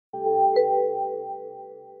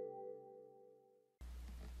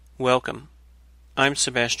Welcome. I'm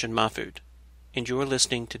Sebastian Mahfood, and you're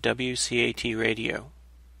listening to WCAT Radio,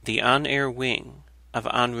 the on-air wing of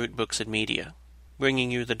En route Books and Media,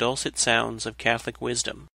 bringing you the dulcet sounds of Catholic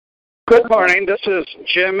wisdom. Good morning. This is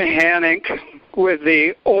Jim Hanink with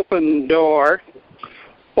the Open Door,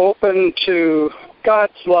 open to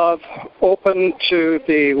God's love, open to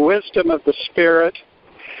the wisdom of the Spirit,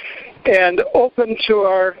 and open to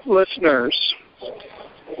our listeners.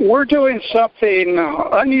 We're doing something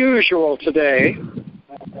unusual today.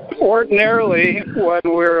 Ordinarily, when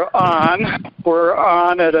we're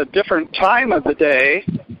on at a different time of the day,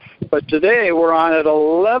 but today we're on at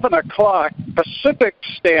 11 o'clock Pacific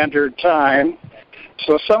Standard Time,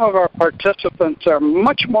 so some of our participants are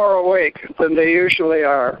much more awake than they usually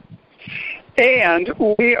are. And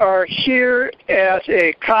we are here at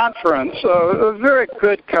a conference, a very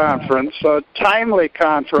good conference, a timely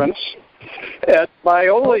conference, at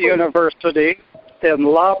Biola University in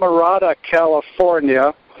La Mirada,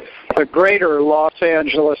 California, the greater Los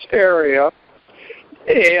Angeles area.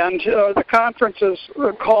 And the conference is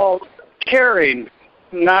called Caring,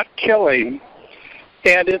 Not Killing.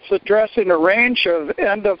 And it's addressing a range of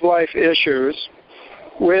end-of-life issues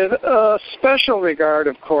with a special regard,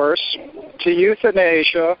 of course, to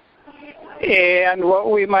euthanasia and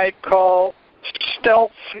what we might call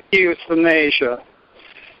stealth euthanasia.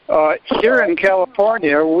 Here in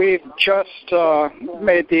California, we've just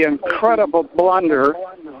made the incredible blunder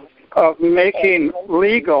of making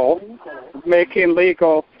legal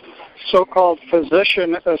so-called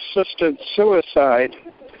physician-assisted suicide.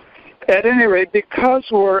 At any rate, because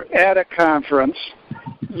we're at a conference,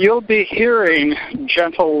 you'll be hearing,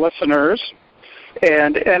 gentle listeners,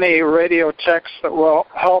 and any radio text that will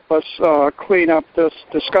help us clean up this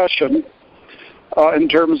discussion in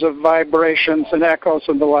terms of vibrations and echoes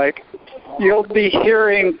and the like. You'll be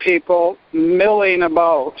hearing people milling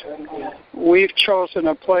about. We've chosen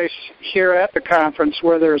a place here at the conference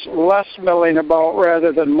where there's less milling about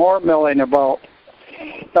rather than more milling about.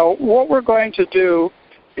 Now, what we're going to do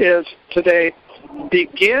is today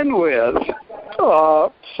begin with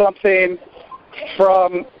something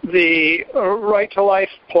from the Right to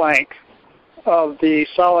Life plank of the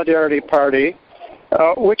Solidarity Party,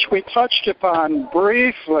 which we touched upon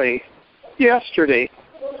briefly yesterday.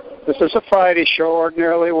 This is a Friday show.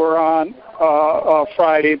 Ordinarily we're on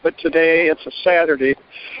Friday, but today it's a Saturday.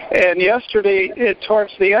 And yesterday,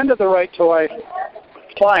 towards the end of the Right to Life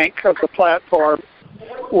plank of the platform,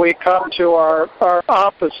 we come to our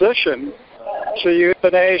opposition to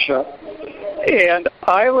euthanasia. And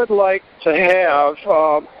I would like to have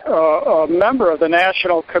a member of the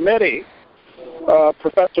National Committee,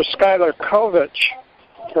 Professor Schuyler Kovich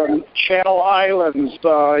from Channel Islands,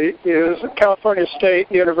 California State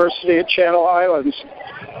University at Channel Islands,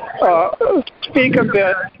 speak a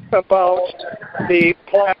bit about the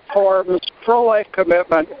platform's pro-life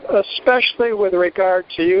commitment, especially with regard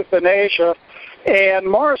to euthanasia, and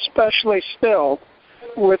more especially still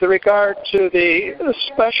with regard to the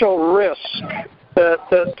special risk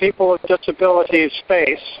that people with disabilities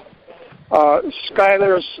face.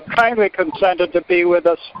 Schuyler's kindly consented to be with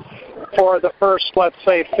us for the first, let's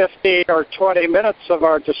say, 15 or 20 minutes of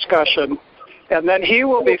our discussion, and then he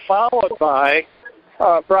will be followed by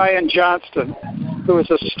Brian Johnston, who is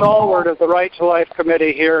a stalwart of the Right to Life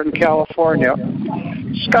Committee here in California.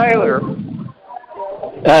 Schuyler.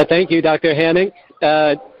 Thank you, Dr. Hanink.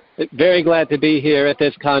 Very glad to be here at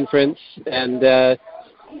this conference. And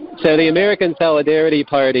so the American Solidarity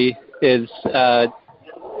Party is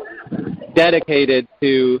dedicated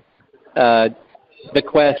to the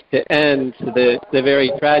quest to end the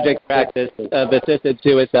very tragic practice of assisted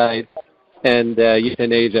suicide and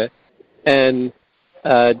euthanasia. And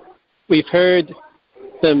we've heard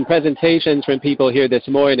some presentations from people here this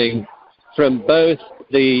morning from both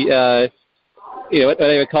the what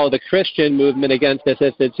they would call the Christian movement against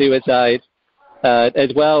assisted suicide,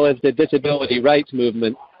 as well as the disability rights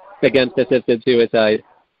movement against assisted suicide.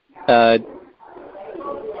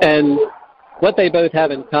 And what they both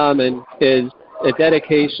have in common is a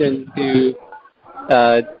dedication to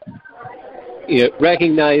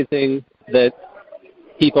recognizing that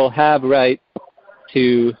people have rights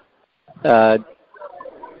to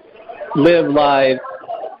live lives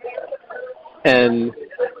and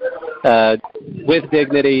with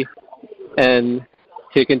dignity, and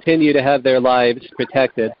to continue to have their lives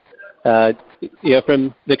protected.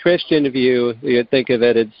 From the Christian view, you think of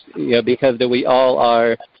it as because that we all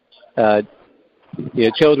are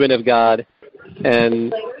children of God,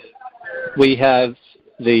 and we have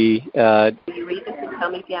the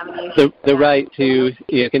right to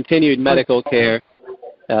continued medical care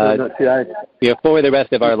for the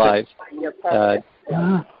rest of our lives.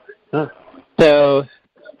 So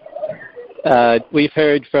we've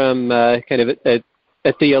heard from kind of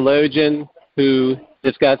a theologian who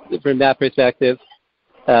discussed it from that perspective,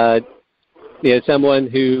 someone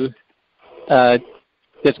who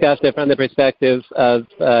discussed it from the perspective of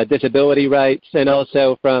disability rights and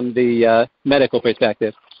also from the medical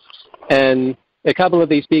perspective. And a couple of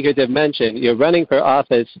these speakers have mentioned, running for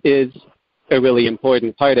office is a really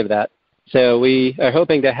important part of that. So we are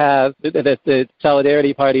hoping to have, the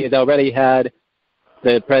Solidarity Party has already had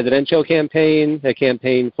the presidential campaign, a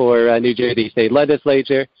campaign for New Jersey State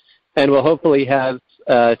Legislature, and we'll hopefully have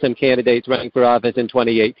some candidates running for office in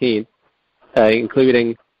 2018,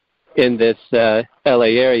 including in this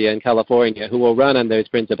LA area in California, who will run on those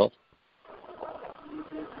principles.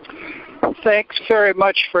 Thanks very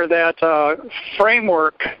much for that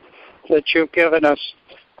framework that you've given us.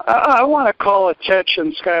 I want to call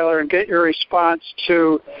attention, Schuyler, and get your response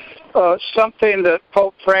to something that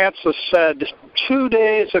Pope Francis said 2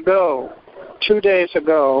 days ago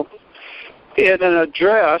in an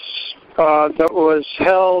address that was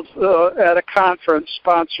held at a conference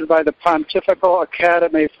sponsored by the Pontifical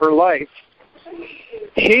Academy for Life.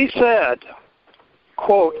 He said,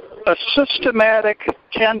 quote, there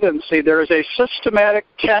is a systematic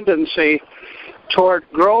tendency toward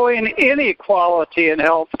growing inequality in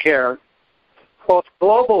healthcare, both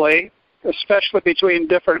globally, especially between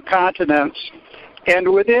different continents,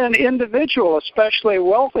 and within individual, especially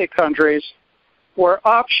wealthy countries, where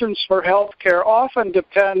options for healthcare often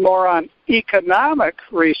depend more on economic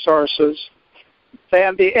resources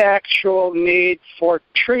than the actual need for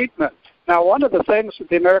treatment. Now, one of the things that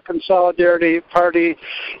the American Solidarity Party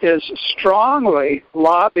is strongly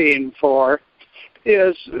lobbying for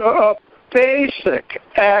is basic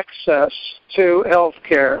access to health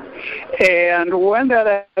care. And when that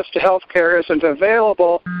access to health care isn't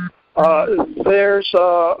available, there's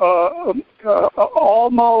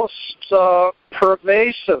almost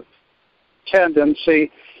pervasive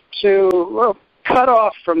tendency to cut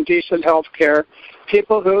off from decent health care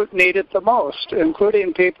people who need it the most,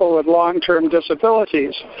 including people with long-term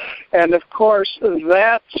disabilities. And of course,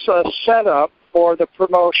 that's a setup for the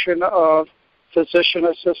promotion of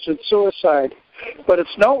physician-assisted suicide. But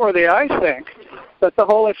it's noteworthy, I think, that the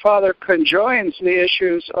Holy Father conjoins the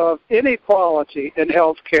issues of inequality in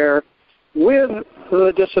health care with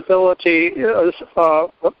the disability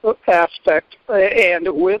aspect and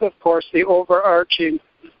with, of course, the overarching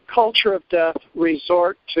culture of death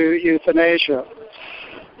resort to euthanasia.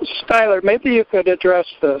 Schuyler, maybe you could address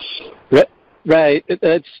this. Right.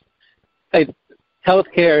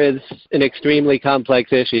 Healthcare is an extremely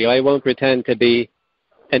complex issue. I won't pretend to be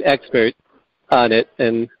an expert on it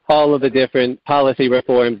and all of the different policy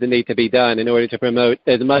reforms that need to be done in order to promote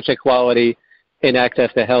as much equality in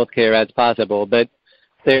access to healthcare as possible. But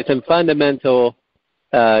there's some fundamental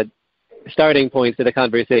starting points to the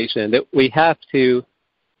conversation that we have to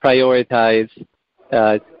prioritize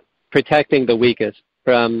protecting the weakest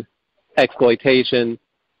from exploitation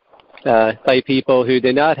by people who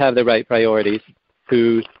do not have the right priorities,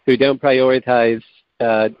 who don't prioritize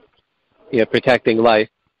protecting life.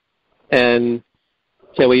 And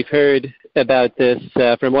so we've heard about this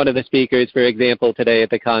from one of the speakers, for example, today at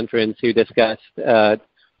the conference, who discussed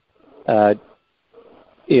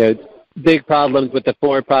big problems with the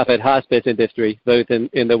for-profit hospice industry, both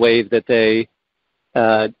in the ways that they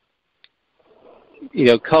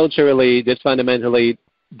culturally just fundamentally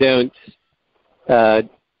don't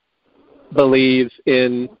believe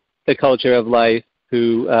in the culture of life,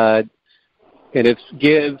 who kind of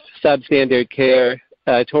give substandard care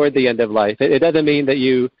toward the end of life. It doesn't mean that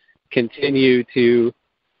you continue to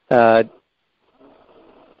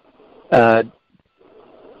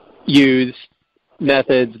use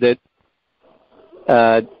methods that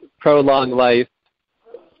prolong life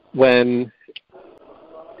when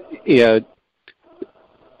you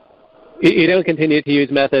don't continue to use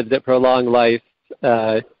methods that prolong life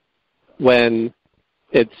when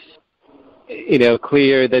it's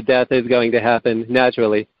clear that death is going to happen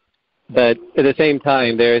naturally. But at the same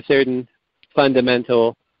time, there are certain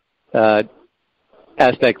fundamental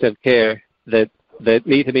aspects of care that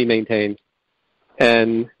need to be maintained,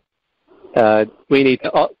 and we need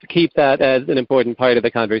to keep that as an important part of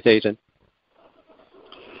the conversation.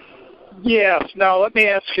 Yes. Now let me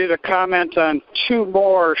ask you to comment on two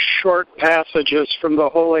more short passages from the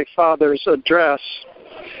Holy Father's address.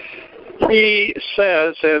 He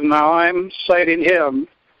says, and now I'm citing him,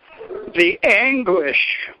 "The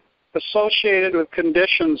anguish associated with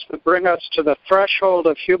conditions that bring us to the threshold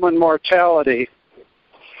of human mortality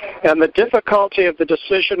and the difficulty of the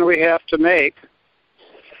decision we have to make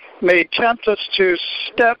may tempt us to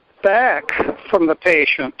step back from the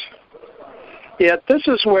patient. Yet this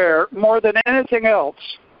is where, more than anything else,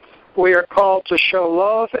 we are called to show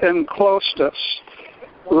love and closeness,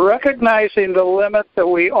 recognizing the limit that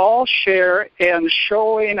we all share and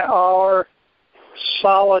showing our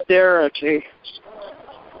solidarity.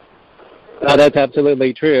 That's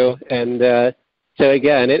absolutely true. And so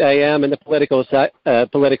again, I am in the political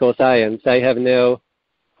science. I have no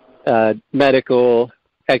medical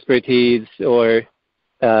expertise or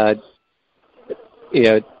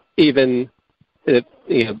even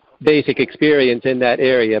basic experience in that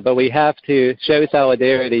area. But we have to show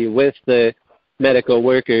solidarity with the medical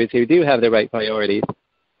workers who do have the right priorities,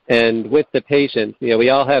 and with the patients. We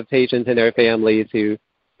all have patients in our families who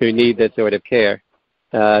need this sort of care,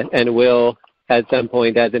 and will at some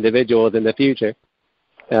point as individuals in the future.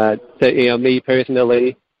 So me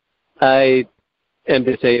personally, I am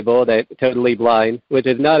disabled. I'm totally blind, which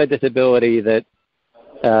is not a disability that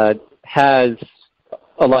has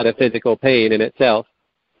a lot of physical pain in itself,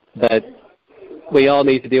 but we all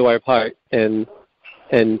need to do our part and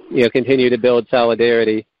continue to build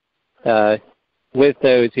solidarity with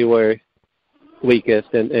those who are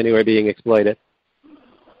weakest and who are being exploited.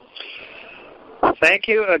 Thank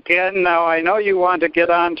you again. Now, I know you want to get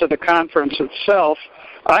on to the conference itself.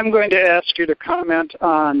 I'm going to ask you to comment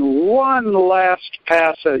on one last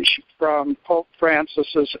passage from Pope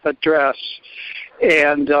Francis's address.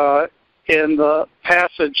 And in the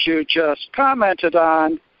passage you just commented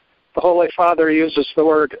on, the Holy Father uses the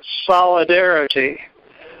word solidarity.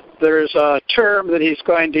 There's a term that he's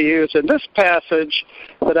going to use in this passage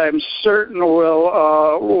that I'm certain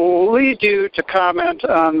will lead you to comment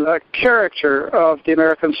on the character of the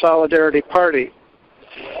American Solidarity Party.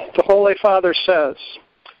 The Holy Father says,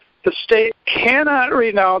 the state cannot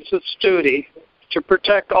renounce its duty to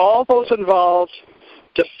protect all those involved,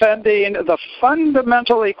 defending the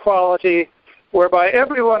fundamental equality whereby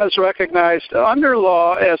everyone is recognized under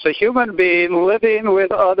law as a human being living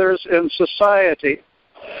with others in society.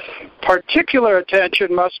 Particular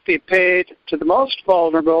attention must be paid to the most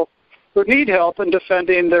vulnerable who need help in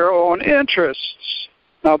defending their own interests.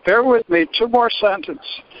 Now, bear with me, two more sentences.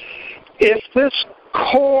 If this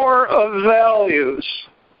core of values,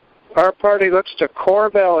 our party looks to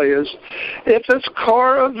core values, if this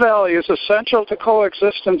core of values essential to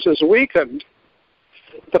coexistence is weakened,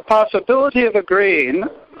 the possibility of agreeing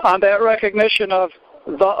on that recognition of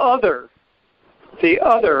the other,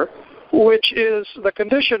 which is the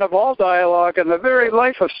condition of all dialogue and the very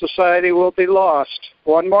life of society, will be lost.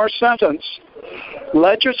 One more sentence.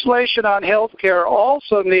 Legislation on health care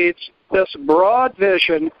also needs this broad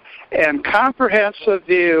vision and comprehensive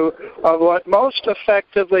view of what most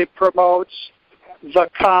effectively promotes the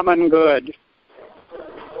common good.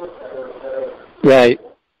 Right.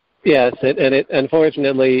 Yes, and it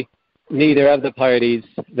unfortunately, neither of the parties,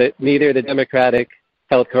 neither the Democratic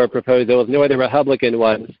health care proposals nor the Republican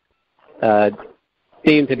ones,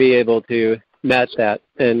 seem to be able to match that.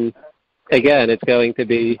 And again, it's going to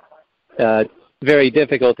be very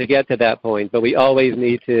difficult to get to that point, but we always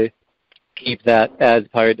need to keep that as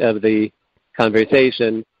part of the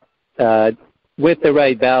conversation with the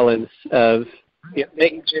right balance of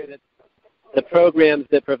making sure that the programs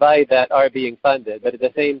that provide that are being funded. But at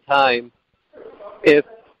the same time, if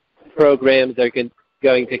programs are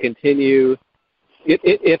going to continue,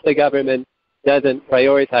 if the government doesn't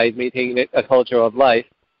prioritize maintaining a culture of life,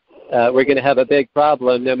 we're going to have a big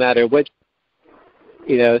problem no matter which,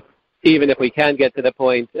 even if we can get to the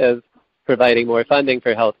point of providing more funding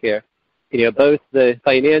for healthcare. Both the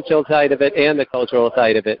financial side of it and the cultural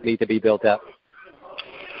side of it need to be built up.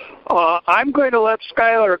 I'm going to let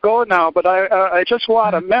Schuyler go now, but I just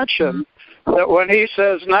want to mention that when he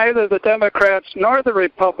says neither the Democrats nor the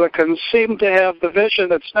Republicans seem to have the vision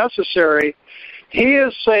that's necessary, he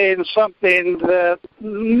is saying something that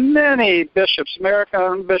many bishops,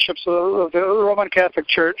 American bishops of the Roman Catholic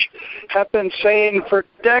Church, have been saying for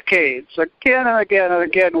decades. Again and again and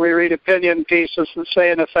again, we read opinion pieces that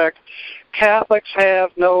say, in effect, Catholics have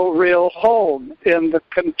no real home in the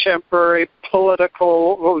contemporary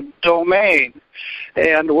political domain.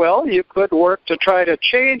 And, well, you could work to try to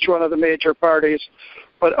change one of the major parties,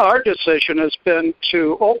 but our decision has been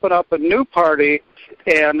to open up a new party,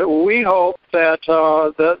 and we hope that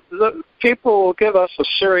the people will give us a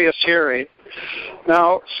serious hearing.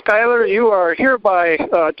 Now, Schuyler, you are hereby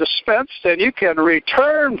dispensed, and you can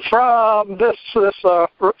return from this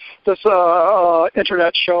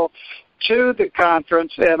internet show to the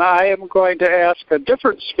conference, and I am going to ask a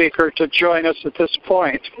different speaker to join us at this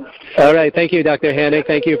point. All right. Thank you, Dr. Hanink.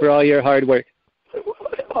 Thank you for all your hard work.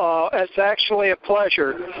 It's actually a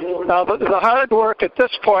pleasure. Now, the hard work at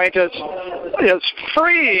this point is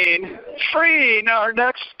freeing our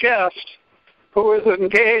next guest, who is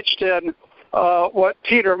engaged in what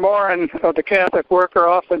Peter Morin of the Catholic Worker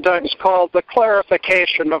oftentimes called the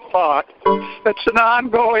clarification of thought. It's an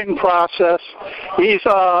ongoing process. He's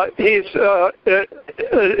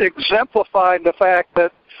exemplified the fact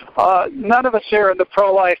that none of us here in the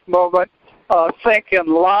pro-life movement think in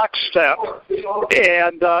lockstep,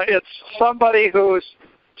 and it's somebody who's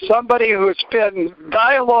been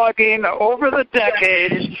dialoguing over the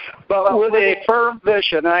decades, but with a firm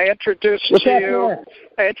vision. I introduced to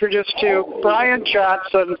you Brian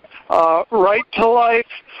Johnson, Right to Life,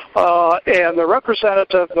 and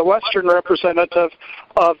the Western representative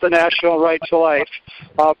of the National Right to Life.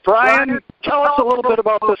 Brian, tell us a little bit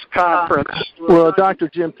about this conference. Well, Dr.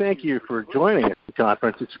 Jim, thank you for joining us at the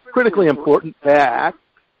conference. It's critically important that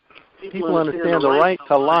people understand the right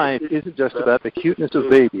to life isn't just about the cuteness of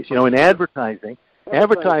babies. You know, in advertising,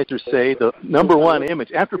 advertisers say the number one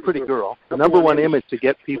image, after Pretty Girl, the number one image to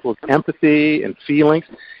get people's empathy and feelings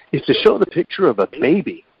is to show the picture of a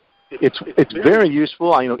baby. It's very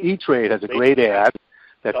useful. I know E-Trade has a great ad,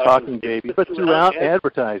 that talking baby, but throughout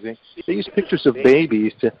advertising, they use pictures of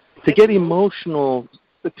babies to get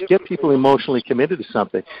people emotionally committed to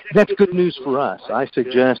something. And that's good news for us. I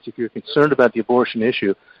suggest if you're concerned about the abortion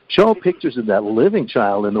issue, show pictures of that living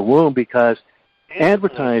child in the womb, because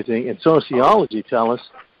advertising and sociology tell us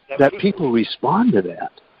that people respond to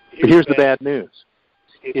that. But here's the bad news.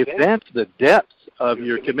 If that's the depth of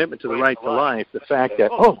your commitment to the right to life, the fact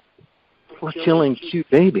that, we're killing cute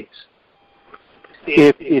babies,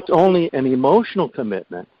 if it's only an emotional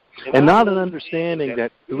commitment and not an understanding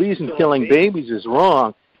that the reason killing babies is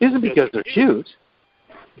wrong isn't because they're cute,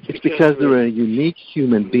 it's because they're a unique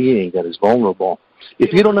human being that is vulnerable.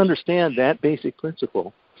 If you don't understand that basic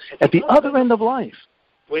principle, at the other end of life,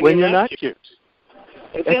 when you're not cute,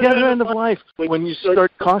 at the other end of life, when you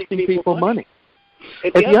start costing people money,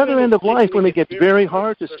 at the other end of life, when it gets very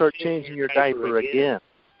hard to start changing your diaper again,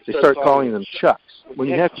 they start calling them chucks. When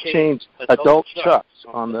you have to change adult chucks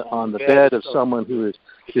on the bed of someone who is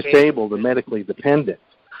disabled or medically dependent,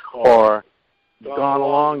 or gone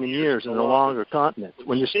along in years and no longer continent,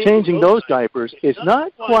 when you're changing those diapers, it's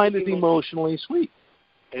not quite as emotionally sweet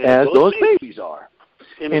as those babies are.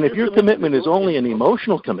 And if your commitment is only an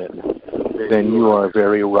emotional commitment, then you are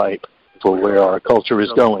very ripe for where our culture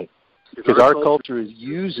is going. Because our culture is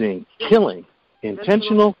using killing,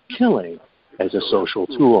 intentional killing, as a social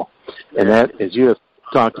tool. And that, as you have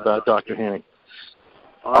talked about, Dr. Hanink,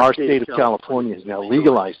 our state of California has now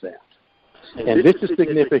legalized that. And this is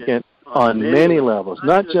significant on many levels,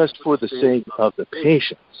 not just for the sake of the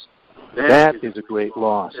patients. That is a great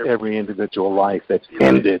loss, every individual life that's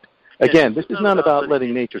ended. Again, this is not about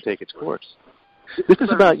letting nature take its course. This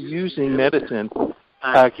is about using medicine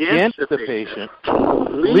against the patient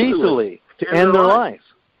lethally to end their life.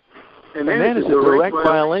 And that is a direct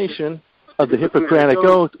violation of the Hippocratic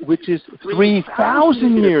Oath, which is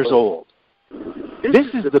 3,000 years old. This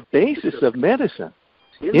is the basis of medicine.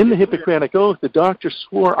 In the Hippocratic Oath, the doctor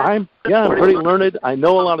swore, I'm pretty learned, I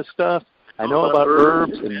know a lot of stuff, I know about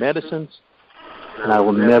herbs and medicines, and I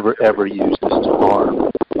will never, ever use this to harm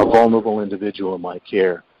a vulnerable individual in my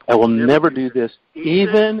care. I will never do this,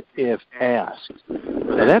 even if asked.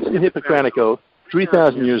 Now, that's the Hippocratic Oath,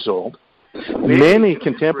 3,000 years old. Many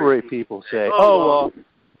contemporary people say,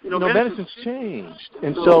 medicine's changed.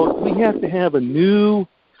 And so we have to have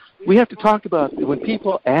we have to talk about when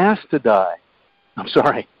people ask to die. I'm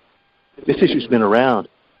sorry, this issue's been around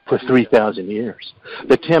for 3,000 years.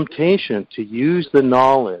 The temptation to use the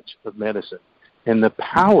knowledge of medicine and the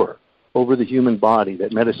power over the human body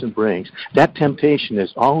that medicine brings, that temptation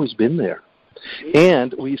has always been there.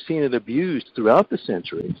 And we've seen it abused throughout the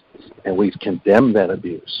centuries, and we've condemned that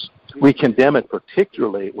abuse. We condemn it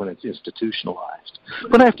particularly when it's institutionalized.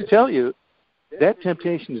 But I have to tell you, that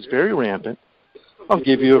temptation is very rampant. I'll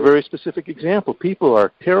give you a very specific example. People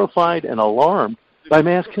are terrified and alarmed by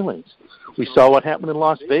mass killings. We saw what happened in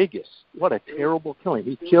Las Vegas. What a terrible killing.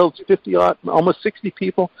 He killed 50-odd, almost 60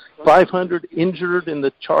 people, 500 injured in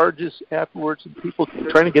the charges afterwards, and people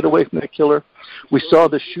trying to get away from that killer. We saw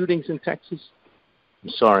the shootings in Texas.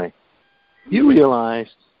 I'm sorry. You realize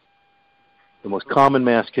the most common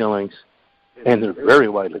mass killings, and they're very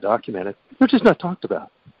widely documented, they're just not talked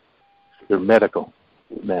about. They're medical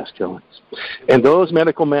mass killings. And those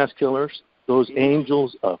medical mass killers, those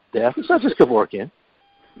angels of death, it's not just Kevorkian.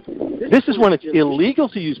 This is when it's illegal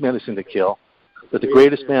to use medicine to kill, but the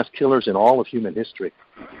greatest mass killers in all of human history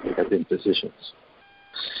have been physicians.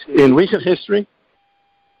 In recent history,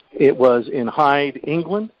 it was in Hyde,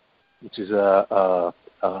 England, which is a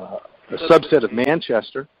subset of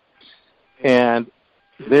Manchester, and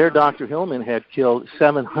there Dr. Hillman had killed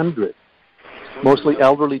 700, mostly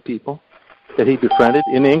elderly people that he befriended.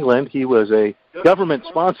 In England, he was a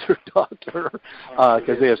government-sponsored doctor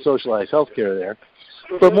because they have socialized health care there.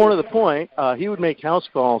 But more to the point, he would make house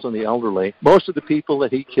calls on the elderly. Most of the people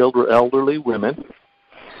that he killed were elderly women.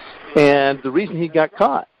 And the reason he got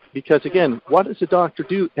caught, because, again, what does a doctor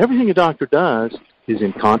do? Everything a doctor does is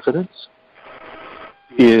in confidence,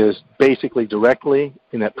 is basically directly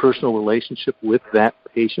in that personal relationship with that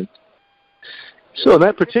patient. So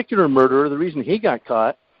that particular murderer, the reason he got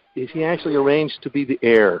caught is he actually arranged to be the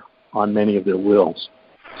heir on many of their wills.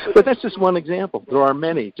 But that's just one example. There are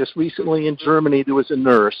many. Just recently in Germany, there was a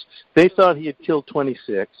nurse. They thought he had killed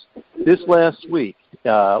 26. This last week,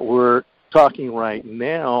 we're talking right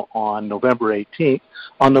now on November 18th.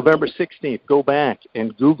 On November 16th, go back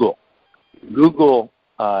and Google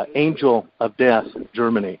Angel of Death,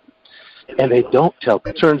 Germany. And they don't tell.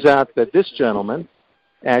 It turns out that this gentleman,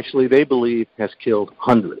 actually, they believe, has killed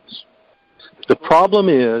hundreds. The problem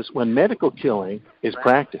is when medical killing is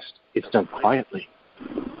practiced, it's done quietly.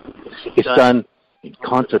 It's done in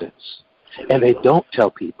confidence. And they don't tell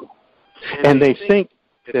people. And they think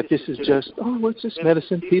that this is just, oh, what's this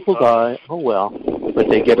medicine? People die. Oh, well. But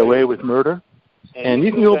they get away with murder. And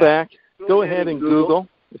you can go back, go ahead and Google,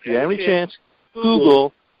 if you have any chance,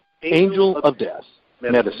 Google Angel of Death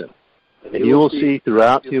medicine. And you will see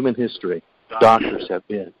throughout human history, doctors have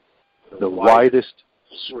been the widest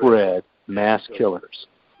spread mass killers.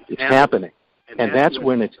 It's happening. And that's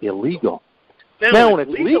when it's illegal. Now, when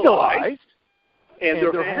it's legalized, and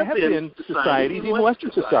there have been societies, even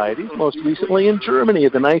Western societies, most recently in Germany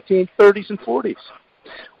in the 1930s and 40s.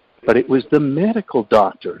 But it was the medical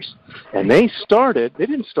doctors. And they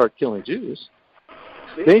didn't start killing Jews.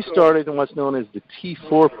 They started in what's known as the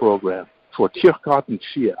T4 program for Tiergarten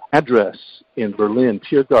 4. Address in Berlin.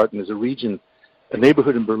 Tiergarten is a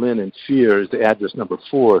neighborhood in Berlin, and 4 is the address number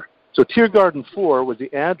 4. So Tiergarten 4 was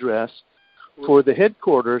the address for the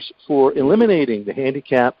headquarters for eliminating the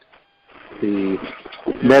handicapped, the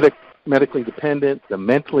medically dependent, the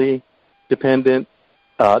mentally dependent,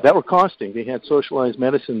 that were costing. They had socialized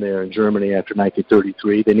medicine there in Germany after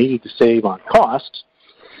 1933. They needed to save on costs.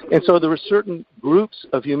 And so there were certain groups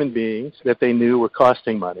of human beings that they knew were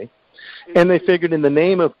costing money. And they figured in the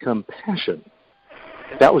name of compassion,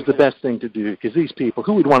 that was the best thing to do, because these people,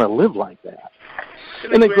 who would want to live like that?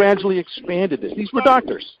 And they gradually expanded this. These were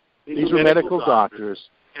doctors. These were medical doctors,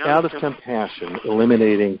 out of compassion,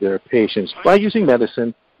 eliminating their patients by using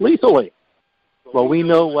medicine lethally. Well, we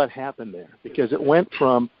know what happened there, because it went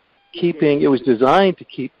from it was designed to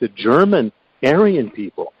keep the German Aryan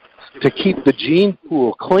people, to keep the gene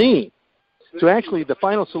pool clean. So actually, the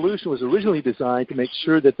final solution was originally designed to make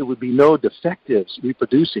sure that there would be no defectives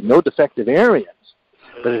reproducing, no defective Aryans.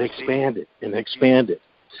 But it expanded and expanded.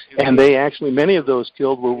 And they actually, many of those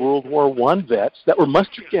killed were World War I vets that were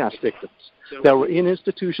mustard gas victims that were in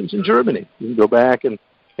institutions in Germany. You can go back and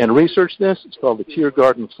research this. It's called the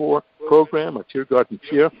Tiergarten 4 program, or Tiergarten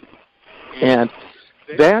 4. And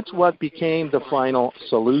that's what became the final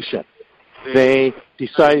solution. They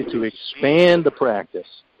decided to expand the practice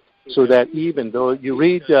so that even though you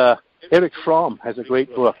read, Erich Fromm has a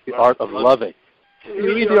great book, The Art of Loving.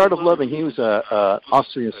 You read The Art of Loving. He was an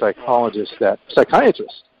Austrian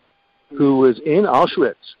psychiatrist who was in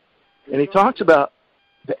Auschwitz. And he talks about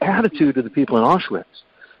the attitude of the people in Auschwitz.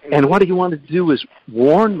 And what he wanted to do was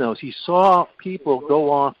warn those. He saw people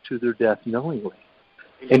go off to their death knowingly.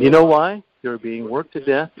 And you know why? They were being worked to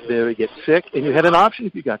death. They would get sick. And you had an option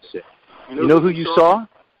if you got sick. You know who you saw?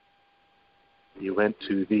 You went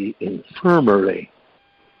to the infirmary.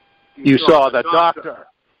 You saw the doctor.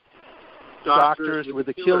 Doctors were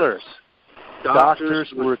the killers.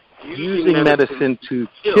 Doctors were using medicine to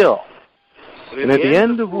kill. And at the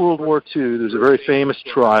end of World War II, there was a very famous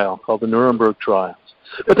trial called the Nuremberg Trials.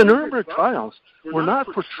 But the Nuremberg Trials were not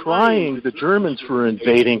for trying the Germans for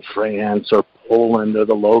invading France or Poland or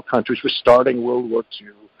the Low Countries, for starting World War II,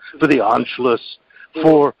 for the Anschluss,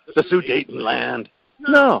 for the Sudetenland.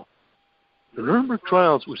 No. The Nuremberg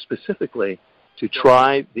Trials were specifically to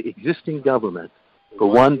try the existing government for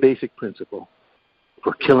one basic principle,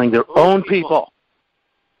 for killing their own people.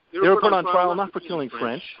 They were put on trial not for killing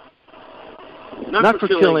French, not for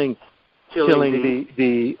killing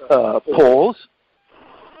the Poles.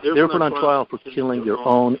 They were put on trial for killing their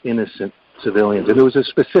own innocent civilians. And there was a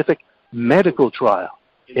specific medical trial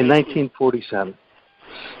in 1947.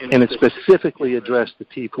 And it specifically addressed the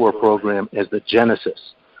T4 program as the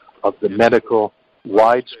genesis of the medical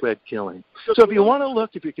widespread killing. So if you want to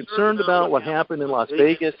look, if you're concerned about what happened in Las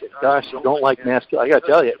Vegas, and gosh, you don't like mass killing, I got to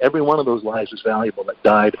tell you, every one of those lives was valuable that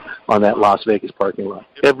died on that Las Vegas parking lot.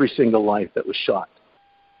 Every single life that was shot.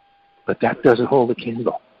 But that doesn't hold a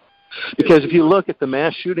candle. Because if you look at the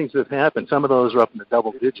mass shootings that have happened, some of those are up in the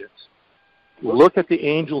double digits. Look at the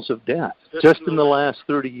angels of death just in the last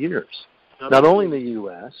 30 years, not only in the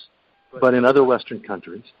U.S., but in other Western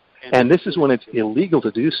countries. And this is when it's illegal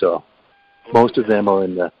to do so. Most of them are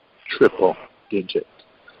in the triple digit,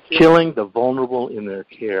 killing the vulnerable in their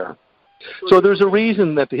care. So there's a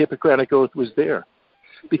reason that the Hippocratic Oath was there,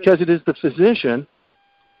 because it is the physician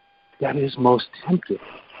that is most tempted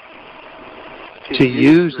to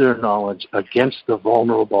use their knowledge against the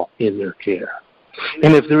vulnerable in their care.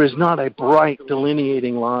 And if there is not a bright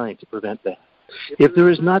delineating line to prevent that, if there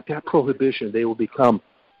is not that prohibition, they will become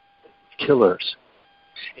killers.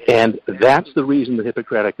 And that's the reason the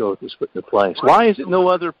Hippocratic Oath was put into place. Why is it no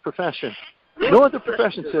other profession? No other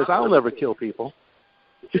profession says, I'll never kill people.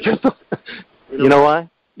 Because, you know why?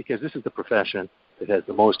 Because this is the profession that has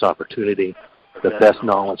the most opportunity, the best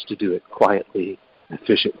knowledge to do it quietly,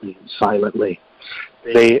 efficiently, and silently.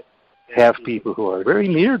 They have people who are very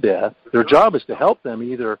near death. Their job is to help them,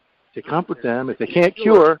 either to comfort them. If they can't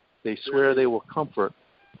cure, they swear they will comfort,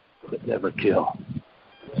 but never kill.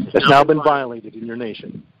 That's now been violated in your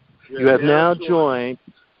nation. You have now joined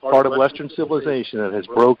part of Western civilization that has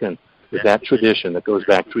broken with that tradition that goes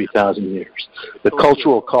back 3,000 years. The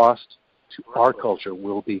cultural cost to our culture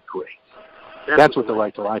will be great. That's what the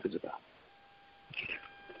right to life is about.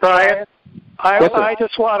 Brian, I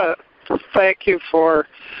just want to thank you for,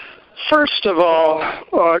 first of all,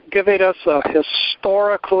 giving us a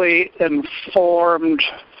historically informed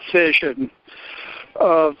vision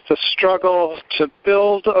of the struggle to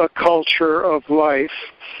build a culture of life.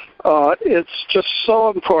 It's just so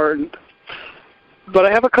important. But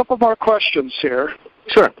I have a couple more questions here.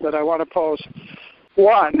 Sure. That I want to pose.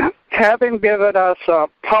 One, having given us a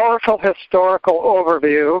powerful historical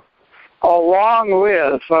overview, along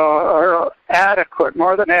with adequate,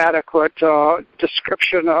 more than adequate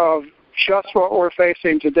description of just what we're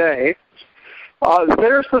facing today,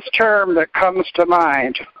 there's this term that comes to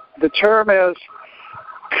mind. The term is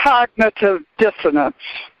cognitive dissonance.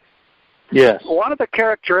 Yes. One of the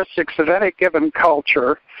characteristics of any given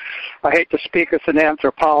culture, I hate to speak as an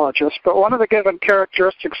anthropologist, but one of the given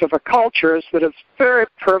characteristics of a culture is that it's very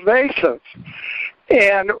pervasive.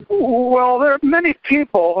 And, well, there are many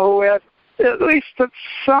people who have, at least at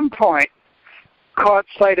some point, caught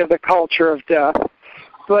sight of the culture of death.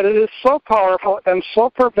 But it is so powerful and so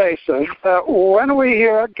pervasive that when we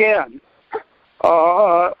hear again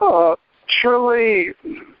truly,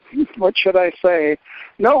 what should I say,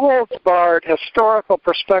 no holds barred historical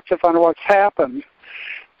perspective on what's happened,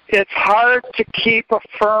 it's hard to keep a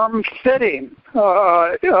firm footing.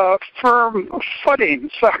 It's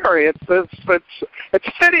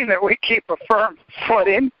fitting that we keep a firm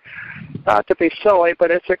footing, not to be silly,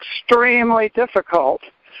 but it's extremely difficult.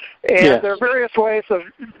 And yes. There are various ways of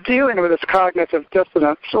dealing with this cognitive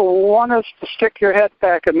dissonance. So one is to stick your head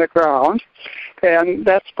back in the ground, and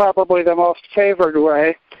that's probably the most favored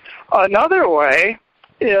way. Another way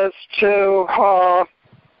is to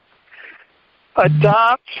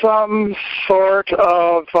adopt some sort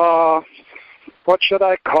of, what should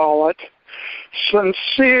I call it,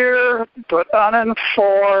 sincere but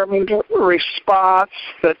uninformed response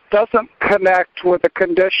that doesn't connect with the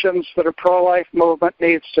conditions that a pro-life movement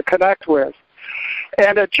needs to connect with.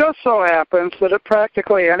 And it just so happens that at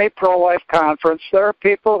practically any pro-life conference, there are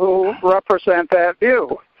people who represent that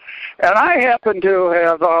view. And I happen to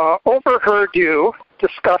have overheard you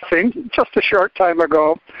discussing just a short time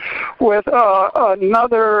ago with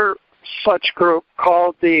another such group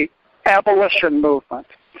called the abolition movement.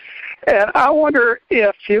 And I wonder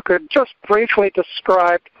if you could just briefly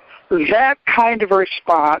describe that kind of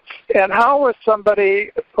response and how is somebody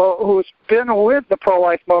who's been with the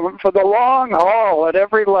pro-life movement for the long haul at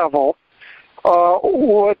every level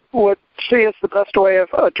would see as the best way of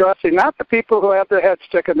addressing not the people who have their head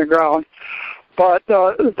stick in the ground, but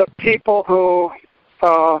the people who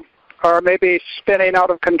are maybe spinning out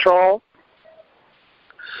of control?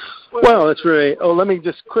 Well, that's very... let me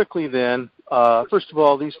just quickly then... first of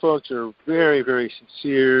all, these folks are very, very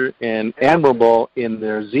sincere and admirable in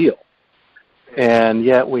their zeal. And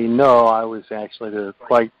yet we know I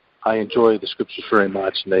enjoy the scriptures very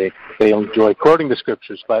much, and they enjoy quoting the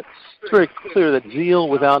scriptures, but it's very clear that zeal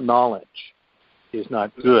without knowledge is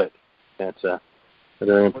not good. That's a a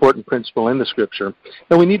very important principle in the Scripture.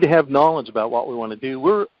 And we need to have knowledge about what we want to do.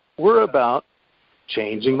 We're about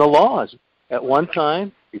changing the laws. At one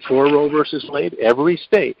time, before Roe versus Wade, every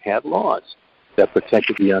state had laws that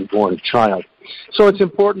protected the unborn child. So it's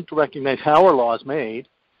important to recognize how our law is made.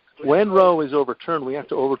 When Roe is overturned, we have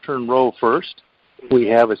to overturn Roe first. We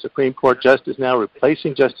have a Supreme Court justice now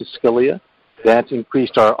replacing Justice Scalia. That's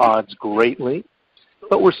increased our odds greatly.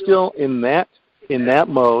 But we're still in that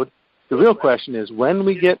mode. The real question is, when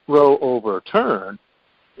we get Roe overturned,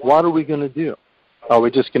 what are we going to do? Are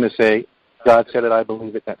we just going to say, God said it, I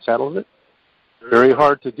believe it, that settles it? Very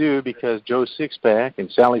hard to do, because Joe Sixpack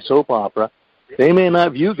and Sally Soap Opera, they may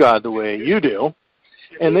not view God the way you do,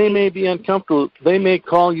 and they may be uncomfortable. They may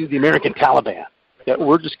call you the American Taliban, that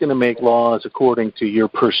we're just going to make laws according to your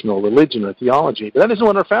personal religion or theology. But that isn't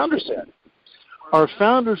what our founders said. Our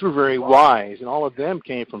founders were very wise, and all of them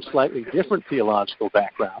came from slightly different theological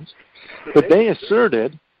backgrounds, but they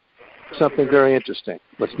asserted something very interesting,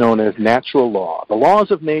 what's known as natural law, the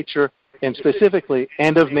laws of nature, and specifically,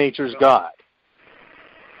 and of nature's God.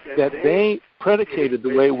 That they predicated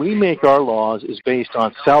the way we make our laws is based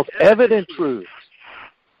on self-evident truths,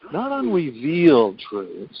 not on revealed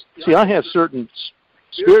truths. See, I have certain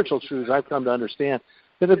spiritual truths I've come to understand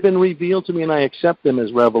that have been revealed to me, and I accept them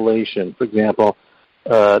as revelation. For example,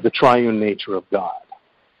 the triune nature of God.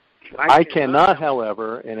 I cannot,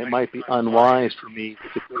 however, and it might be unwise for me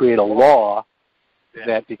to create a law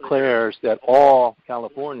that declares that all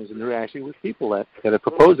Californians, and there actually was people that have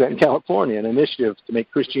proposed that in California, an initiative to make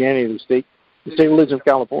Christianity the state religion of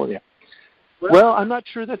California. Well, I'm not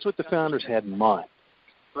sure that's what the founders had in mind.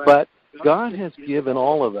 But God has given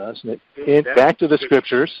all of us, back to the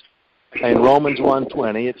Scriptures, in Romans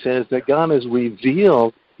 1:20, it says that God has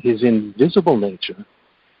revealed His invisible nature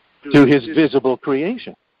to His visible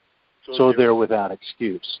creation. So they're without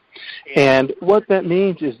excuse. And what that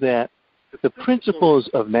means is that the principles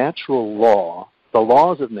of natural law, the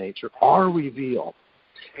laws of nature, are revealed.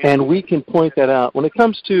 And we can point that out. When it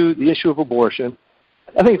comes to the issue of abortion,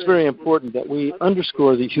 I think it's very important that we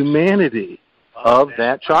underscore the humanity of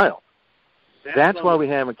that child. That's why we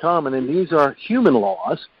have in common, and these are human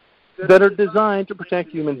laws that are designed to protect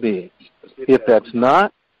human beings. If that's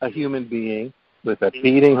not a human being with a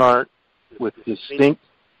beating heart, with distinct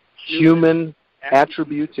human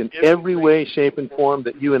attributes in every way, shape, and form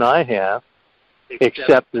that you and I have,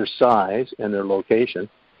 except their size and their location,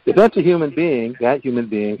 if that's a human being, that human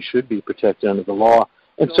being should be protected under the law.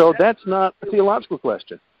 And so that's not a theological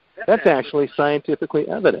question. That's actually scientifically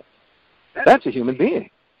evident. That's a human being.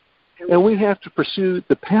 And we have to pursue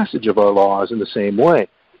the passage of our laws in the same way.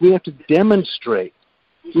 We have to demonstrate.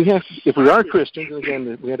 If we are Christians, and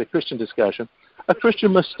again, we had a Christian discussion, a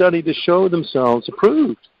Christian must study to show themselves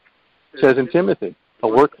approved. It says in Timothy, a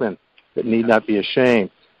workman that need not be ashamed.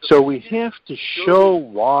 So we have to show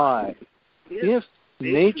why. If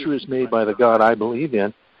nature is made by the God I believe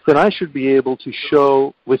in, then I should be able to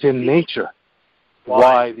show within nature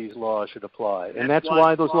why these laws should apply. And that's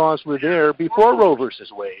why those laws were there before Roe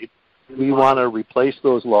versus Wade. We want to replace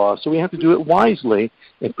those laws, so we have to do it wisely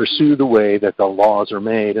and pursue the way that the laws are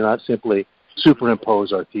made and not simply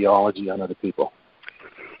superimpose our theology on other people.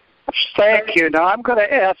 Thank you. Now I'm going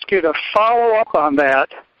to ask you to follow up on that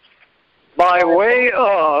by way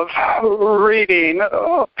of reading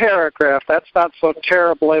a paragraph. That's not so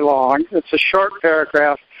terribly long. It's a short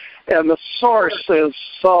paragraph, and the source is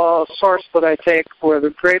a source that I take with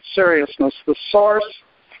great seriousness. The source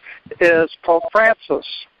is Pope Francis,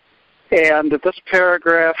 and this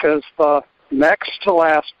paragraph is the next to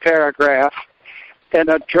last paragraph in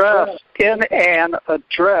an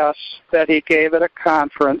address that he gave at a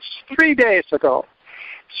conference 3 days ago,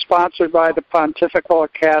 sponsored by the Pontifical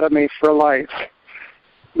Academy for Life.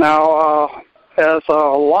 Now, as a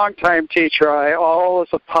longtime teacher, I always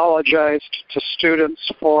apologized to students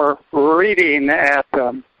for reading at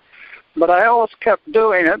them. But I always kept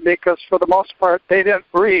doing it because, for the most part, they didn't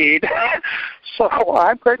read. So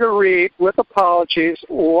I'm going to read, with apologies,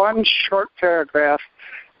 one short paragraph,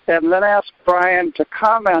 and then ask Brian to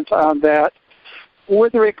comment on that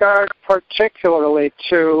with regard particularly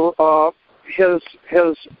to his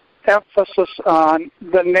emphasis on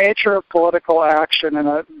the nature of political action in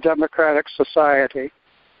a democratic society.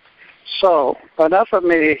 So, enough of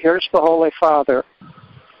me. Here's the Holy Father.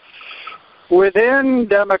 Within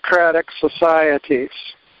democratic societies,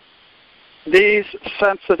 these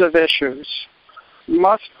sensitive issues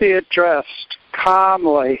must be addressed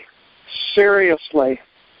calmly, seriously,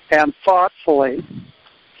 and thoughtfully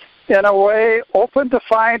in a way open to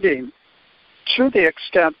finding, to the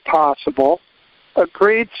extent possible,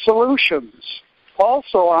 agreed solutions,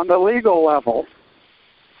 also on the legal level.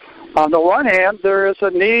 On the one hand, there is a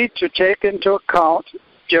need to take into account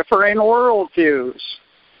differing worldviews,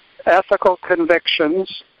 ethical convictions,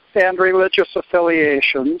 and religious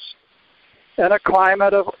affiliations, and a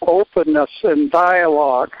climate of openness and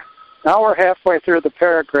dialogue. Now we're halfway through the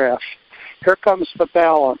paragraph. Here comes the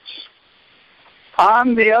balance.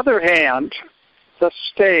 On the other hand, the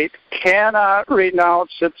state cannot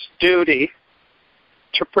renounce its duty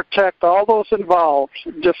to protect all those involved,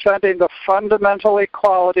 defending the fundamental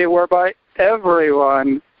equality whereby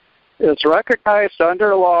everyone is recognized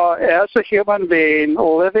under law as a human being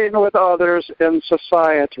living with others in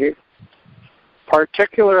society.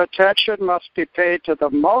 Particular attention must be paid to the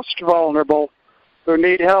most vulnerable who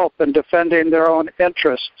need help in defending their own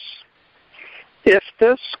interests. If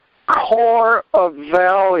this core of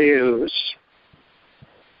values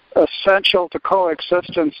essential to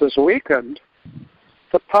coexistence is weakened,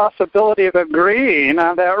 the possibility of agreeing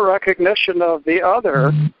on that recognition of the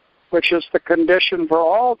other, which is the condition for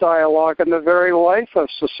all dialogue in the very life of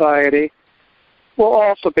society, will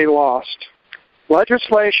also be lost.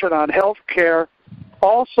 Legislation on health care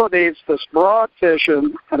also needs this broad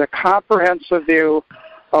vision and a comprehensive view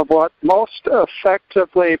of what most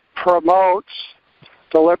effectively promotes,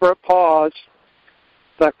 deliberate pause,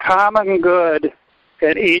 the common good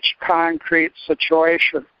in each concrete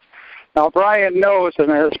situation. Now, Brian knows,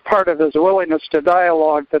 and as part of his willingness to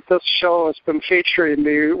dialogue, that this show has been featuring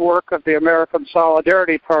the work of the American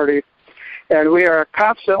Solidarity Party, and we are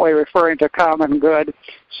constantly referring to common good,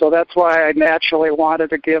 so that's why I naturally wanted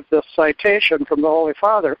to give this citation from the Holy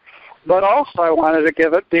Father. But also I wanted to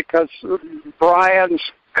give it because Brian's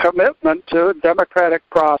commitment to democratic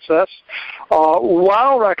process,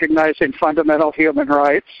 while recognizing fundamental human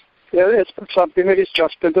rights, it's something that he's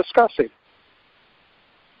just been discussing.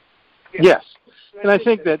 Yes, and I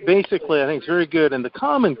think that basically, I think it's very good. And the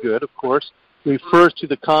common good, of course, refers to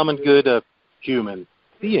the common good of human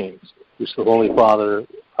beings, which the Holy Father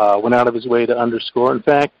went out of his way to underscore. In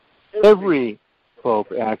fact, every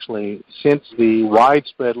pope actually, since the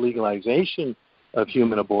widespread legalization of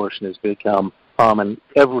human abortion has become common,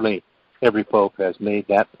 every pope has made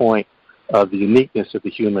that point of the uniqueness of the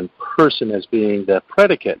human person as being the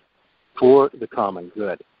predicate for the common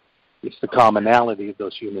good. It's the commonality of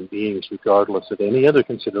those human beings, regardless of any other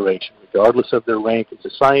consideration, regardless of their rank in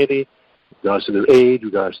society, regardless of their age,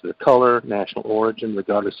 regardless of their color, national origin,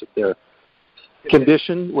 regardless of their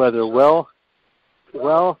condition, whether well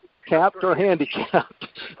capped or handicapped.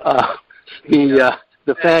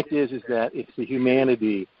 The fact is that it's the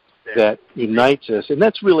humanity that unites us, and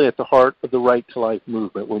that's really at the heart of the Right to Life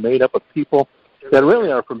movement. We're made up of people that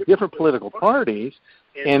really are from different political parties,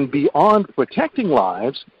 and beyond protecting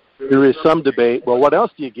lives, there is some debate, well, what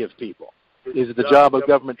else do you give people? Is it the job of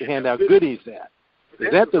government to hand out goodies then?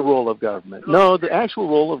 Is that the role of government? No, the actual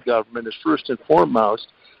role of government is first and foremost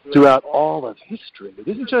throughout all of history. It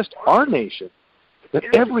isn't just our nation, but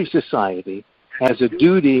every society has a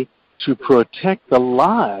duty to protect the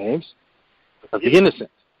lives of the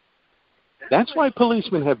innocent. That's why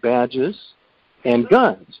policemen have badges and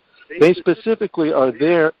guns. They specifically are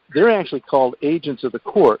there. They're actually called agents of the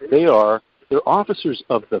court. They're officers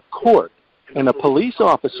of the court. And a police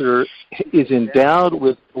officer is endowed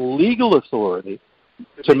with legal authority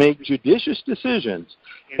to make judicious decisions.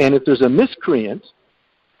 And if there's a miscreant,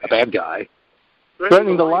 a bad guy,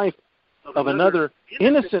 threatening the life of another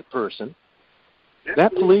innocent person,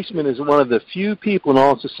 that policeman is one of the few people in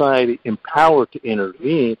all society empowered to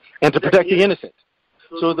intervene and to protect the innocent.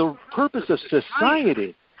 So the purpose of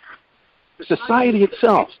society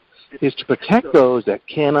itself, is to protect those that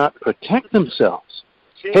cannot protect themselves.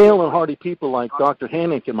 Hale and hardy people like Dr.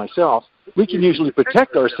 Hanink and myself, we can usually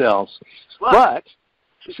protect ourselves, but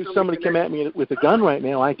should somebody come at me with a gun right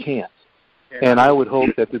now, I can't. And I would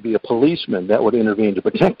hope that there'd be a policeman that would intervene to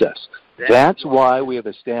protect us. That's why we have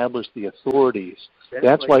established the authorities.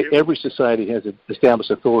 That's why every society has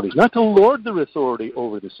established authorities, not to lord their authority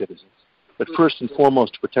over the citizens, but first and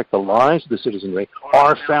foremost to protect the lives of the citizenry.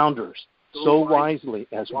 Our founders, so wisely,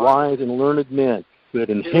 as wise and learned men who had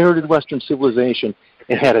inherited Western civilization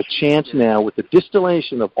and had a chance now with the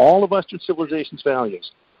distillation of all of Western civilization's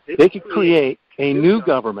values, they could create a new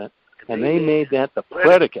government, and they made that the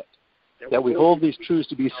predicate, that we hold these truths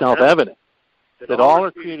to be self-evident, that all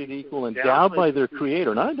are created equal, endowed by their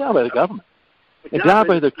creator, not endowed by the government, endowed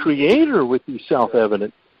by the creator with these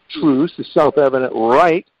self-evident truths, the self-evident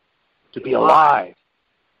right to be alive.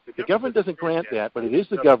 The government doesn't grant that, but it is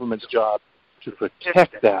the government's job to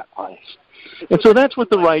protect that life. And so that's what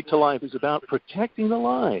the right to life is about, protecting the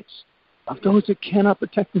lives of those that cannot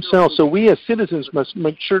protect themselves. So we as citizens must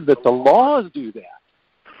make sure that the laws do that.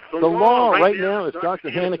 The law right now, if Dr.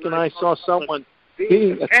 Hanink and I saw someone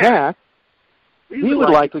being attacked, we would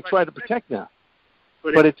likely try to protect them.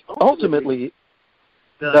 But it's ultimately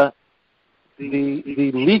the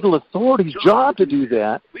legal authority's job to do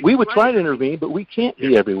that. We would try to intervene, but we can't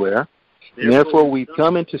be everywhere. And therefore, we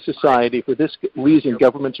come into society. For this reason,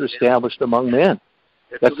 governments are established among men.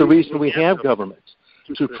 That's the reason we have governments,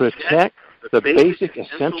 to protect the basic,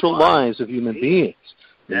 essential lives of human beings.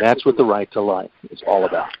 And that's what the right to life is all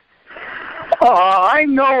about. I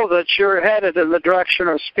know that you're headed in the direction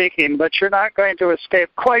of speaking, but you're not going to escape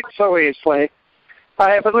quite so easily.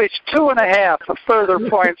 I have at least 2.5 further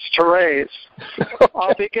points to raise.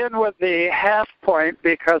 I'll begin with the half point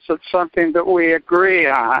because it's something that we agree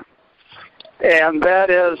on, and that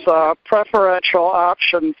is a preferential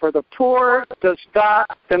option for the poor does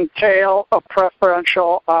not entail a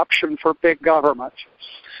preferential option for big government.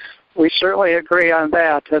 We certainly agree on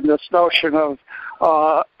that, and this notion of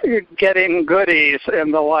getting goodies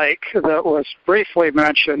and the like that was briefly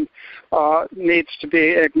mentioned needs to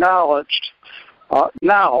be acknowledged.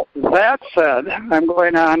 Now, that said, I'm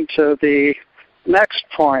going on to the next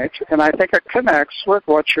point, and I think it connects with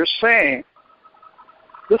what you're saying.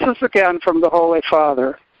 This is again from the Holy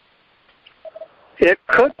Father. It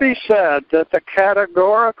could be said that the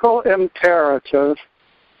categorical imperative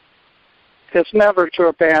is never to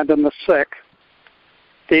abandon the sick.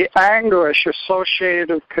 The anguish associated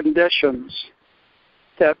with conditions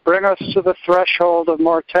that bring us to the threshold of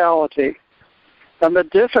mortality and the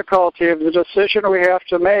difficulty of the decision we have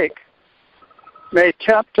to make may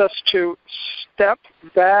tempt us to step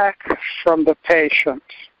back from the patient.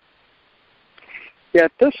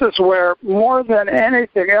 Yet this is where, more than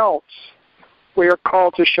anything else, we are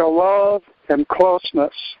called to show love and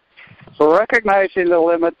closeness, recognizing the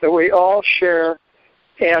limit that we all share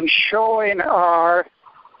and showing our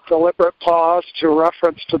deliberate pause to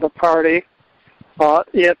reference to the party.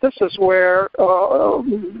 Yet this is where,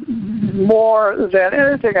 more than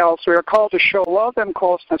anything else, we are called to show love and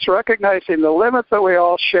closeness, recognizing the limit that we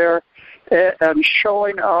all share and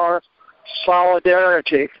showing our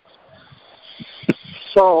solidarity.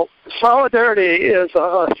 So solidarity is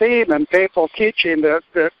a theme in papal teaching that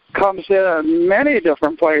comes in many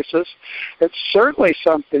different places. It's certainly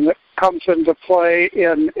something that comes into play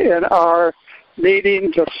in our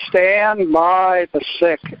needing to stand by the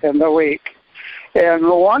sick and the weak. And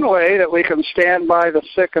one way that we can stand by the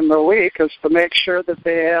sick and the weak is to make sure that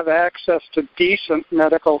they have access to decent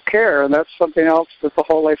medical care, and that's something else that the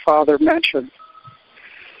Holy Father mentioned.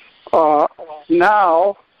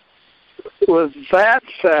 Now, with that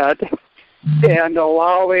said, and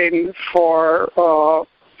allowing for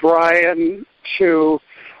Brian to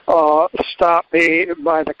stop me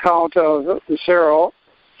by the count of 0,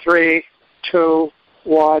 3, 2,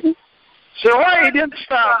 1. 0. He didn't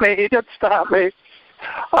stop me. He did stop me.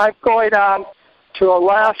 I'm going on to a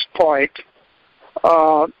last point.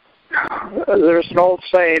 There's an old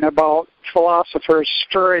saying about philosophers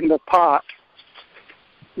stirring the pot.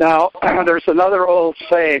 Now, there's another old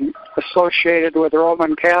saying associated with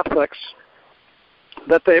Roman Catholics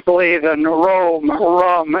that they believe in Rome,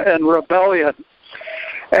 rum, and rebellion.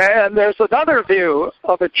 And there's another view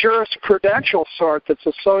of a jurisprudential sort that's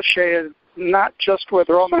associated not just with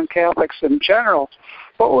Roman Catholics in general,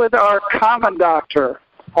 but with our common doctor,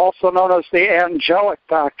 also known as the angelic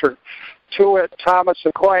doctor, to wit, Thomas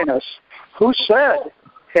Aquinas, who said,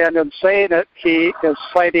 and in saying it, he is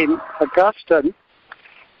citing Augustine,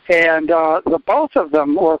 and the both of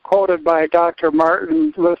them were quoted by Dr.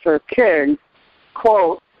 Martin Luther King,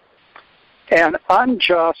 quote, "An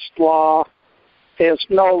unjust law is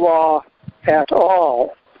no law at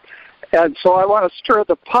all." And so I want to stir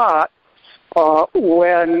the pot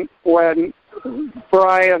when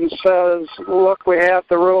Brian says, look, we have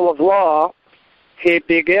the rule of law. He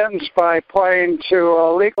begins by pointing to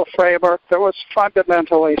a legal framework that was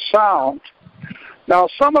fundamentally sound. Now,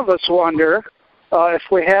 some of us wonder if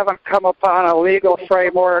we haven't come upon a legal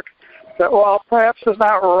framework that, while perhaps is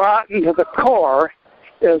not rotten to the core,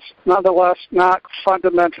 is nonetheless not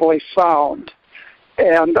fundamentally sound.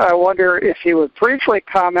 And I wonder if he would briefly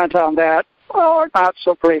comment on that, or not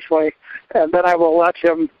so briefly, and then I will let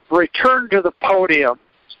him return to the podium.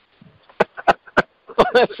 Well,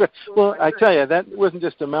 that's right. Well, I tell you, that wasn't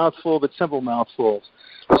just a mouthful, but several mouthfuls.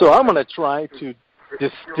 So I'm going to try to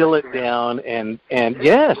distill it down and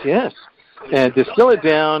yes, and distill it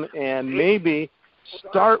down and maybe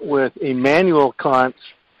start with Immanuel Kant's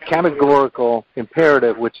categorical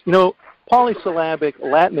imperative, which, polysyllabic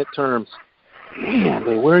Latinate terms, man,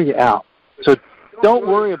 they wear you out. So don't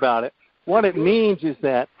worry about it. What it means is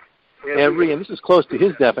that and this is close to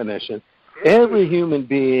his definition, Every human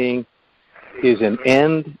being is an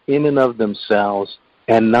end in and of themselves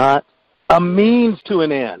and not a means to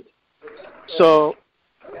an end. So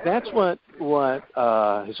that's what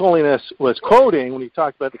His Holiness was quoting when he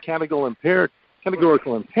talked about the categorical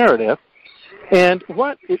imperative. And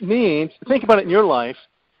what it means, think about it in your life.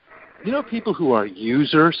 You know people who are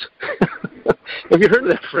users? Have you heard of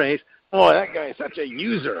that phrase? Oh, that guy is such a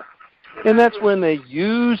user. And that's when they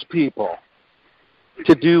use people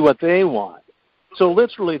to do what they want. So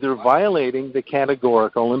literally they're violating the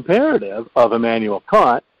categorical imperative of Immanuel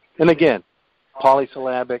Kant. And again,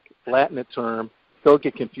 polysyllabic, Latin term, don't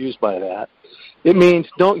get confused by that. It means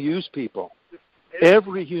don't use people.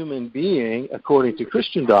 Every human being, according to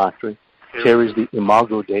Christian doctrine, carries the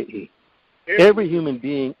imago Dei. Every human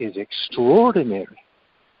being is extraordinary.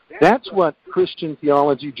 That's what Christian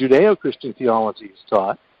theology, Judeo-Christian theology is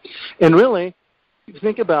taught. And really, if you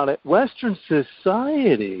think about it, Western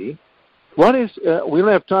society, we don't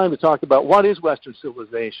have time to talk about what is Western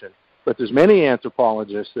civilization, but there's many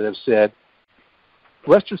anthropologists that have said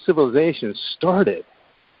Western civilization started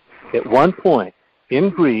at one point in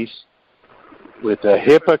Greece with the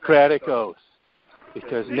Hippocratic Oath,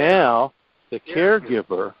 because now the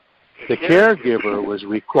caregiver was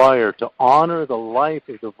required to honor the life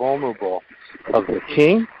of the vulnerable, of the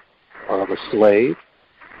king, or of a slave,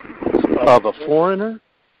 of a foreigner,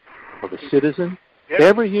 of a citizen.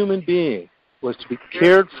 Every human being was to be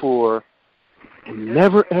cared for and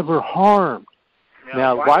never, ever harmed.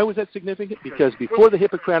 Now, why was that significant? Because before the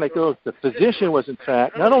Hippocratic Oath, the physician was, in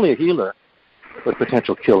fact, not only a healer, but a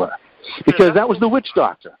potential killer. Because that was the witch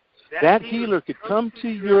doctor. That healer could come to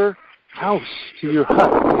your house, to your hut,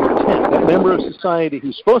 to your tent, that member of society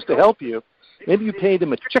who's supposed to help you. Maybe you paid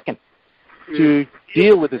him a chicken to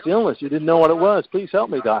deal with his illness. You didn't know what it was. Please help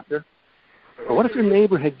me, doctor. Or what if your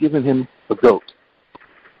neighbor had given him a goat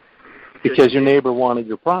because your neighbor wanted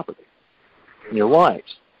your property and your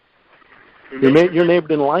wives? Your neighbor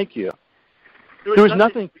didn't like you. There was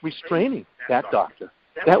nothing restraining that doctor.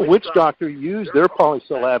 That witch doctor used their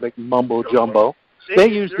polysyllabic mumbo-jumbo. They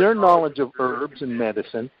used their knowledge of herbs and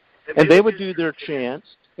medicine, and they would do their chants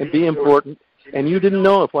and be important, and you didn't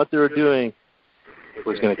know if what they were doing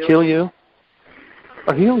was going to kill you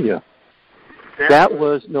or heal you. That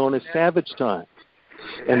was known as savage time.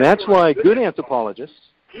 And that's why good anthropologists,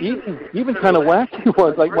 even kind of wacky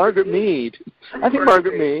ones like Margaret Mead, I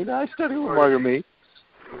studied with Margaret Mead,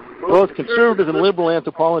 both conservative and liberal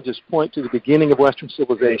anthropologists point to the beginning of Western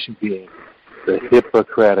civilization being the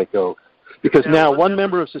Hippocratic Oath. Because now one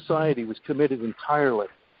member of society was committed entirely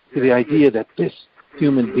to the idea that this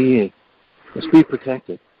human being must be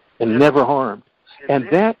protected and never harmed. And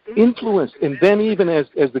that influenced, and then even as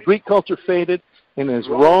the Greek culture faded and as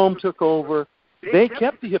Rome took over, they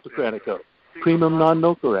kept the Hippocratic Oath, primum non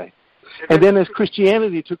nocere. And then as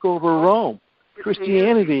Christianity took over Rome,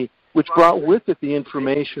 Christianity, which brought with it the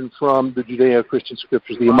information from the Judeo-Christian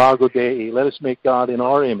scriptures, the imago Dei, let us make God in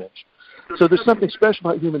our image. So there's something special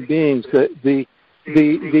about human beings that the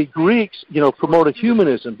Greeks, promoted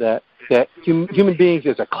humanism, that human beings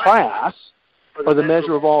as a class are the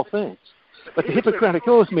measure of all things. But the Hippocratic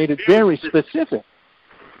Oath made it very specific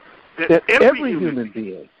that every human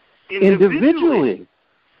being, individually,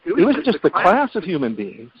 it wasn't just the class of human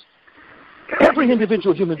beings, every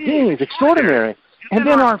individual human being is extraordinary. And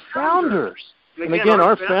then our founders, and again,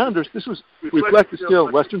 our founders, this was reflected still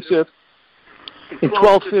in Western Civ. In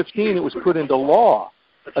 1215, it was put into law,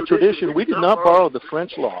 a tradition. We did not borrow the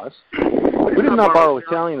French laws. We did not borrow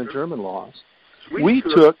Italian and German laws. We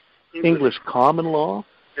took English common law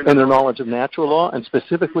and their knowledge of natural law, and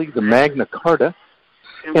specifically the Magna Carta,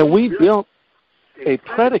 and we built a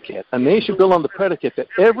predicate, a nation built on the predicate that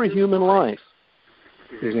every human life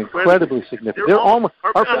is incredibly significant.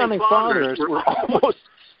 Our founding fathers were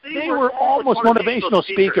almost motivational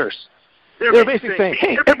speakers. They were basically saying,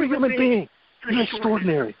 hey, every human being, you're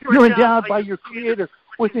extraordinary. You're endowed by your Creator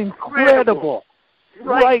with incredible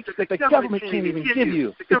rights that the government can't even give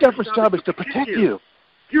you. The government's job is to protect you.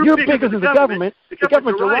 You're bigger than the government. The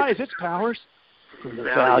government derives its powers from the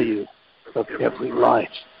value of every life.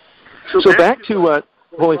 So back to what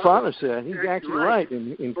Holy Father said, he's actually right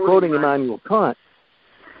in quoting Immanuel Kant.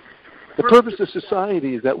 The purpose of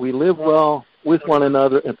society is that we live well with one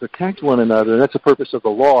another and protect one another, and that's the purpose of the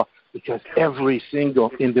law, because every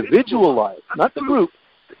single individual life, not the group,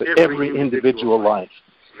 but every individual life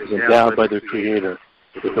is endowed by their Creator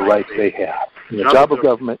with the rights they have. And the job of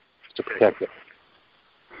government is to protect it.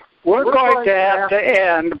 We're going to have to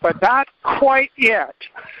end, but not quite yet.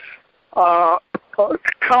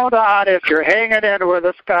 Count on if you're hanging in with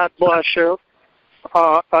us. God bless you.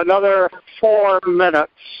 Another 4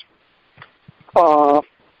 minutes.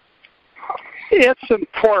 It's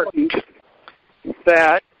important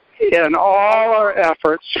that in all our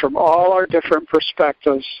efforts from all our different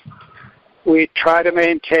perspectives, we try to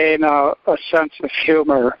maintain a sense of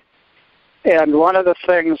humor. And one of the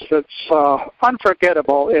things that's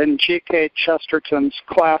unforgettable in G.K. Chesterton's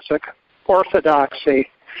classic Orthodoxy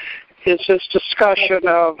is his discussion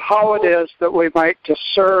of how it is that we might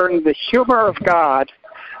discern the humor of God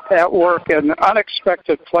at work in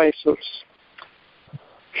unexpected places.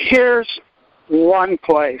 Here's one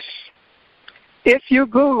place. If you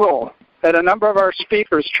Google, and a number of our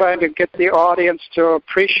speakers trying to get the audience to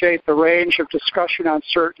appreciate the range of discussion on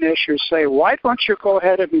certain issues say, why don't you go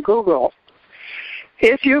ahead and Google?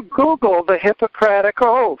 If you Google the Hippocratic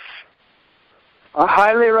Oath, I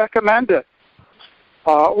highly recommend it.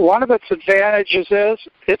 One of its advantages is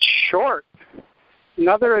it's short.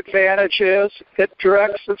 Another advantage is it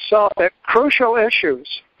directs itself at crucial issues.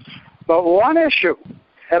 But one issue,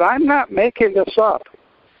 and I'm not making this up,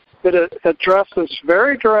 that it addresses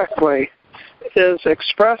very directly is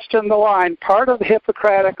expressed in the line, part of the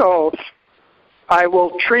Hippocratic Oath, I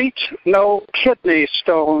will treat no kidney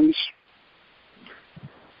stones.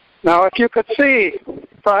 Now, if you could see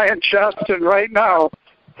Brian Justin right now,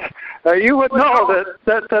 you would know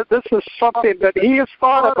that this is something that he has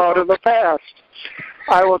thought about in the past.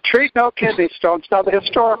 I will treat no kidney stones. Now, the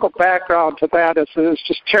historical background to that is it is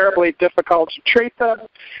just terribly difficult to treat them.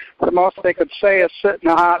 The most they could say is sit in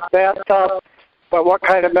a hot bathtub, but what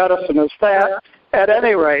kind of medicine is that? At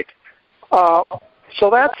any rate, so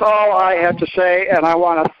that's all I had to say, and I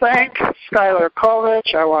want to thank Skylar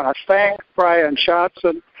Kovich. I want to thank Brian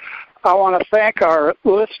Johnson. I want to thank our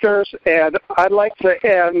listeners, and I'd like to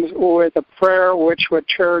end with a prayer which would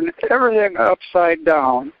turn everything upside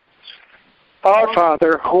down. Our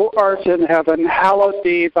Father, who art in heaven, hallowed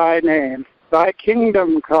be thy name. Thy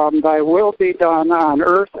kingdom come, thy will be done on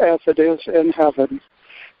earth as it is in heaven.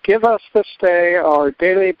 Give us this day our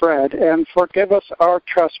daily bread, and forgive us our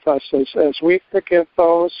trespasses as we forgive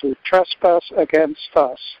those who trespass against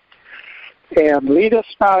us. And lead us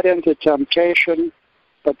not into temptation,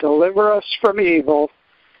 but deliver us from evil.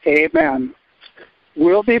 Amen.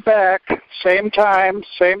 We'll be back, same time,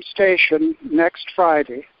 same station, next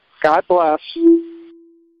Friday. God bless.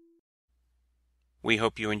 We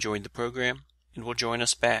hope you enjoyed the program and will join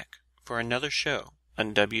us back for another show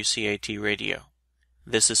on WCAT Radio.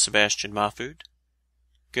 This is Sebastian Mahfood.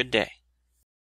 Good day.